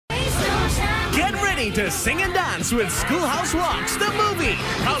ready to sing and dance with Schoolhouse Rockz, the movie.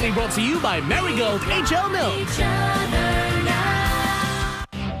 Proudly brought to you by Marigold HL Milk.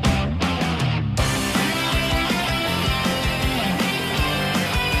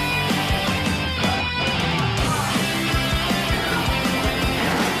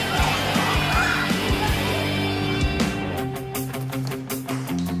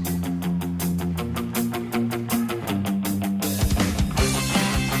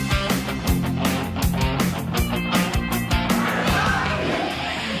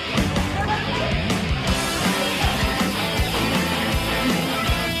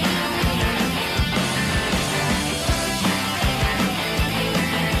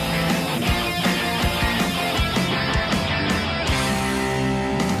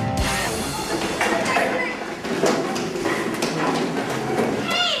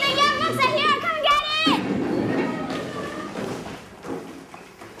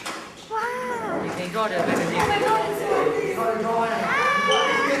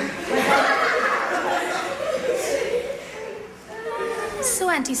 So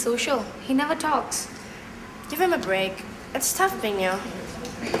antisocial. He never talks. Give him a break. It's tough being you.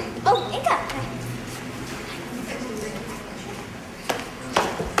 Oh, Inka!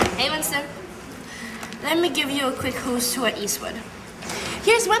 Hey, Winston. Let me give you a quick who's who at Eastwood.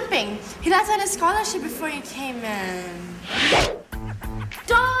 Here's one thing. He lost out his scholarship before you came in.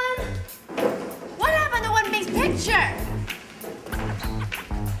 Dawn! What happened to One Big's picture?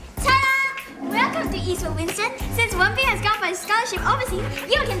 Ta-da! Welcome to Eastwood, Winston. Since One Big has gone for his scholarship overseas,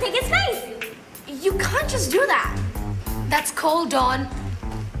 you can take his place. You can't just do that. That's cold, Dawn.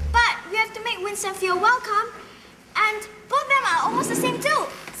 But we have to make Winston feel welcome. And both of them are almost the same too.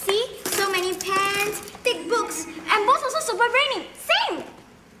 See? So many pens, thick books, and both also super brainy. Same!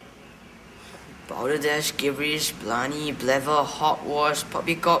 Balderdash, gibberish, blarney, blever, hogwash,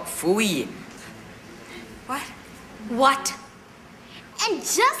 poppycock, phooey. What? What? And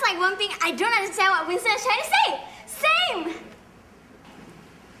just like One Thing, I don't understand what Winston is trying to say. Same!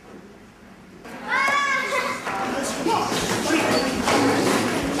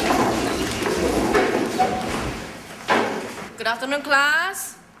 Good afternoon,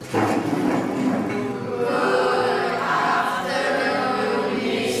 class. Good afternoon,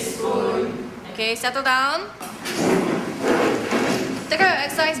 Miss Spoon. Okay, settle down. Take out your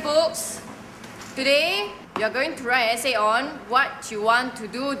exercise books. Today, you're going to write an essay on what you want to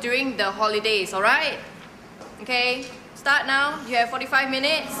do during the holidays, alright? Okay, start now. You have 45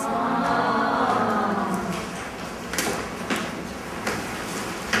 minutes.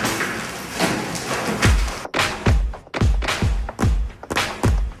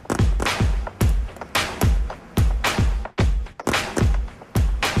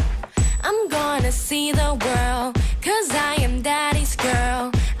 I'm gonna see the world, 'cause I am daddy's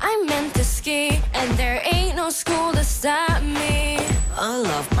girl. I meant to ski, and there ain't no school to stop me. All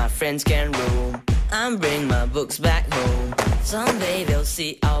of my friends can roam. I'm bringing my books back home. Someday they'll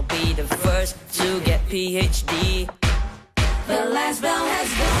see I'll be the first to get PhD. The last bell has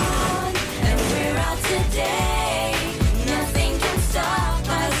gone, and we're out today. Nothing can stop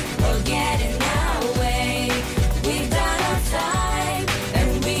us or get in our way. We've done our time,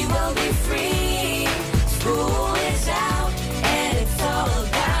 and we will be free. School is out, and it's all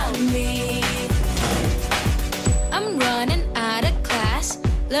about me. I'm running out of class,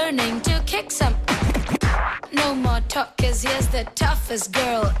 learning to kick some. No more talk, 'cause here's the toughest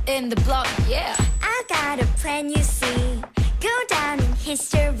girl in the block, yeah. I got a plan, you see. Go down in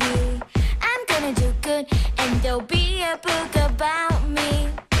history. I'm gonna do good, and there'll be a book about me.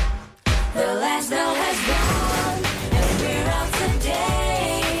 The last bell has gone, and we're out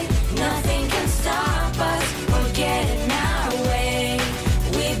today. Nothing can stop us or get in our way.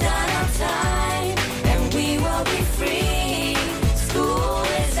 We've done our time, and we will be free. School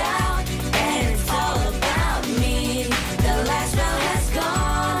is out, and it's all about me. The last bell has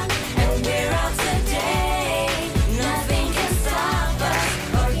gone, and we're out today. Nothing can stop us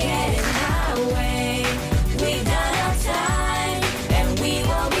or get in our way. We've done our time, and we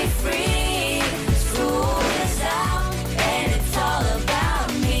will be free. School is out, and it's all about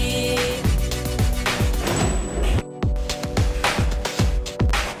me.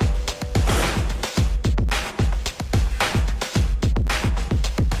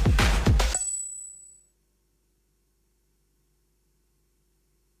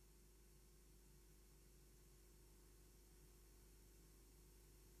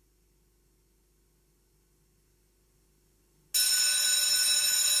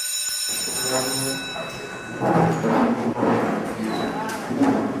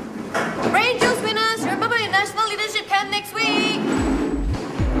 Brain Juice winners, remember your national leadership camp next week.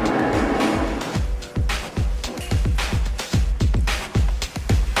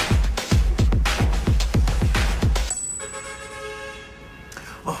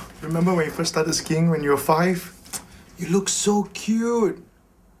 Remember when you first started skiing when you were 5? You look so cute.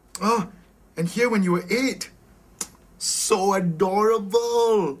 Oh, and here when you were 8. So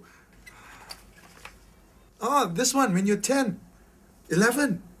adorable. Oh, this one when you're 10.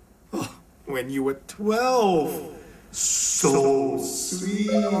 11. Oh, when you were 12. So sweet.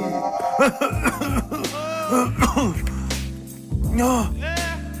 Oh,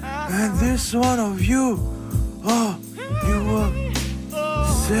 and this one of you. Oh, you were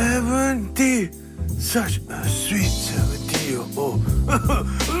 70. Such a sweet 70-year-old.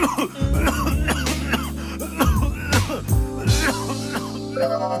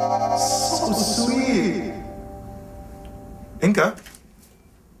 So sweet. Inka?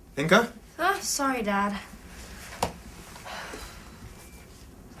 Inka? Huh? Sorry, Dad.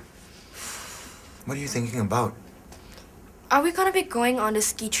 What are you thinking about? Are we gonna be going on the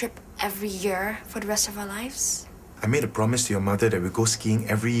ski trip every year for the rest of our lives? I made a promise to your mother that we go skiing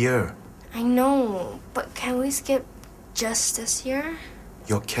every year. I know, but can we skip just this year?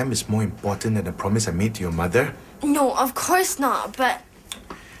 Your camp is more important than the promise I made to your mother. No, of course not, but...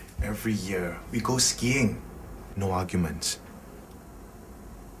 Every year, we go skiing. No arguments.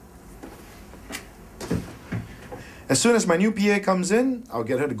 As soon as my new PA comes in, I'll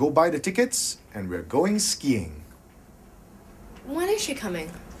get her to go buy the tickets, and we're going skiing. When is she coming?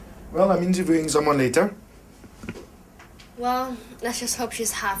 Well, I'm interviewing someone later. Well, let's just hope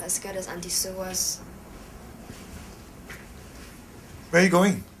she's half as good as Auntie Sue was. Where are you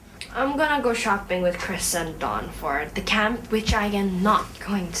going? I'm gonna go shopping with Kris and Dawn for the camp, which I am not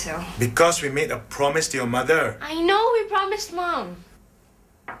going to. Because we made a promise to your mother. I know we promised Mom.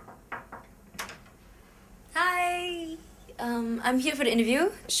 Hi. I'm here for the interview.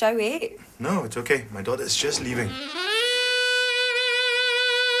 Shall I wait? No, it's okay. My daughter's just leaving.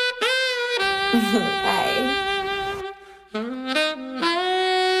 Hi.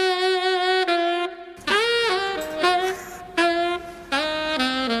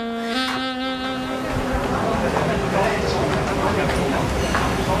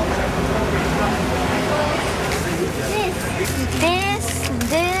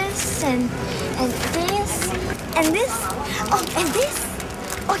 This, and this, and this. Oh, and this.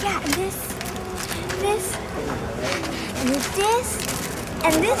 Oh, yeah, and this, and this,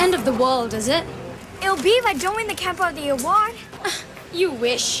 and this. End of the world, is it? It'll be if I don't win the Camp of the Award. You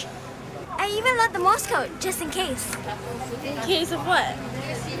wish. I even learned the Morse code, just in case. In case of what?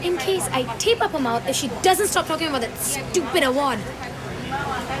 In case I tape up her mouth if she doesn't stop talking about that stupid award.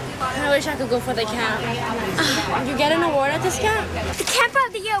 I wish I could go for the camp. You get an award at this camp? The Camper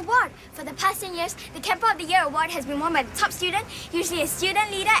of the Year Award! For the past 10 years, the Camper of the Year Award has been won by the top student, usually a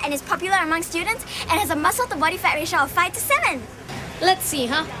student leader, and is popular among students, and has a muscle to body fat ratio of 5 to 7. Let's see,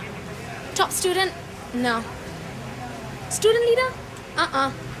 huh? Top student? No. Student leader?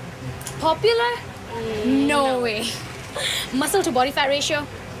 Uh-uh. Popular? No way. Muscle to body fat ratio?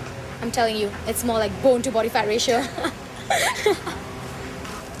 I'm telling you, it's more like bone to body fat ratio.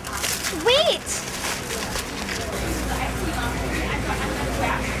 Wait!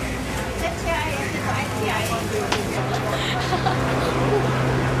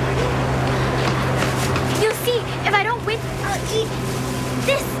 You'll see, if I don't win, I'll eat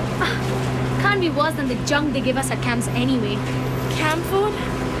this. Can't be worse than the junk they give us at camps anyway. Camp food?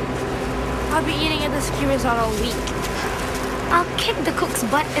 I'll be eating at the ski resort all week. I'll kick the cook's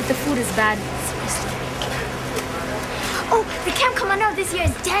butt if the food is bad. Oh, the camp commander of this year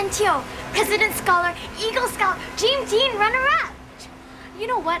is Dan Teo, President Scholar, Eagle Scout, Dream Teen runner-up. You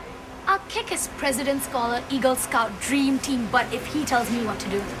know what? I'll kick his President Scholar, Eagle Scout, Dream Team butt if he tells me what to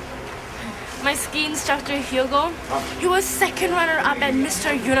do. My ski instructor, Hugo, he was second runner-up at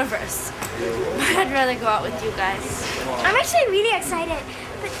Mr. Universe. But I'd rather go out with you guys. I'm actually really excited,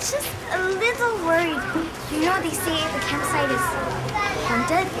 but just a little worried. You know, they say the campsite is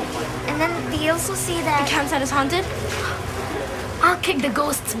haunted, and then they also say that... The campsite is haunted? I'll kick the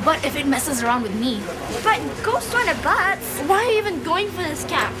ghost's butt if it messes around with me. But ghosts aren't a butts. Why are you even going for this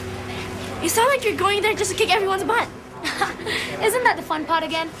camp? You sound like you're going there just to kick everyone's butt. Isn't that the fun part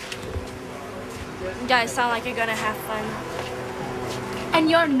again? You guys sound like you're gonna have fun. And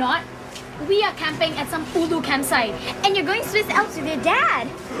you're not? We are camping at some Ulu campsite. And you're going Swiss Alps with your dad.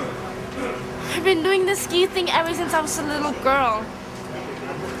 I've been doing this ski thing ever since I was a little girl.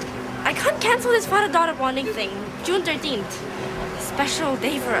 I can't cancel this father-daughter bonding thing. June 13th. Special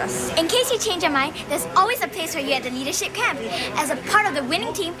day for us. In case you change your mind, there's always a place for you at the leadership camp. As a part of the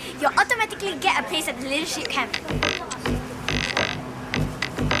winning team, you'll automatically get a place at the leadership camp.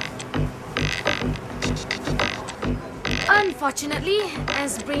 Unfortunately,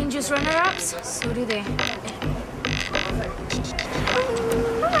 as brain juice runner-ups, so do they.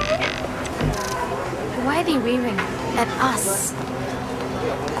 they waving? At us.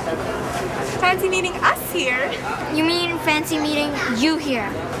 Fancy meeting us here. You mean fancy meeting you here?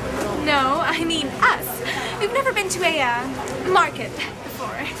 No, I mean us. We've never been to a market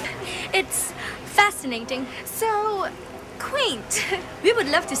before. It's fascinating. So quaint. We would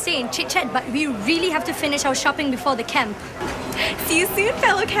love to stay and chit-chat, but we really have to finish our shopping before the camp. See you soon,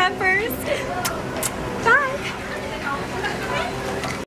 fellow campers.